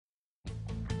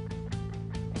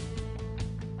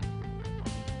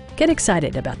Get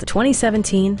excited about the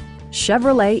 2017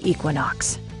 Chevrolet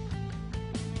Equinox.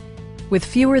 With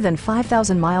fewer than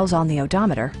 5,000 miles on the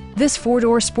odometer, this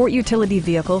four-door sport utility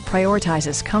vehicle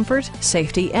prioritizes comfort,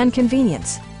 safety, and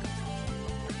convenience.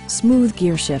 Smooth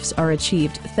gear shifts are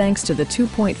achieved thanks to the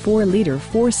 2.4-liter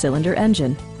four-cylinder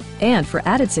engine. And for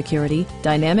added security,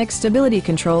 dynamic stability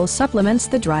control supplements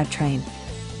the drivetrain.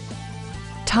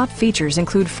 Top features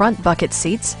include front bucket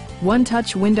seats,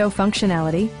 one-touch window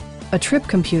functionality, a trip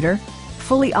computer,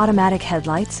 fully automatic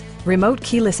headlights, remote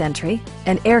keyless entry,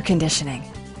 and air conditioning.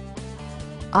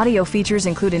 Audio features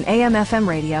include an AM/FM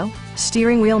radio,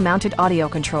 steering wheel mounted audio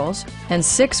controls, and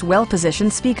 6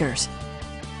 well-positioned speakers.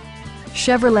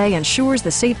 Chevrolet ensures the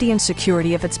safety and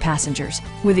security of its passengers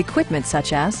with equipment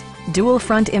such as dual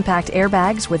front impact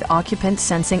airbags with occupant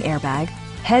sensing airbag,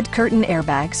 head curtain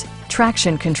airbags,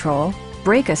 traction control,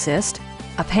 brake assist,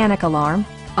 a panic alarm,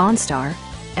 OnStar,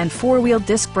 and 4-wheel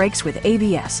disc brakes with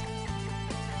ABS.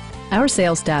 Our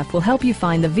sales staff will help you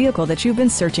find the vehicle that you've been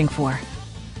searching for.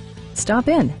 Stop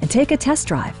in and take a test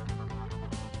drive.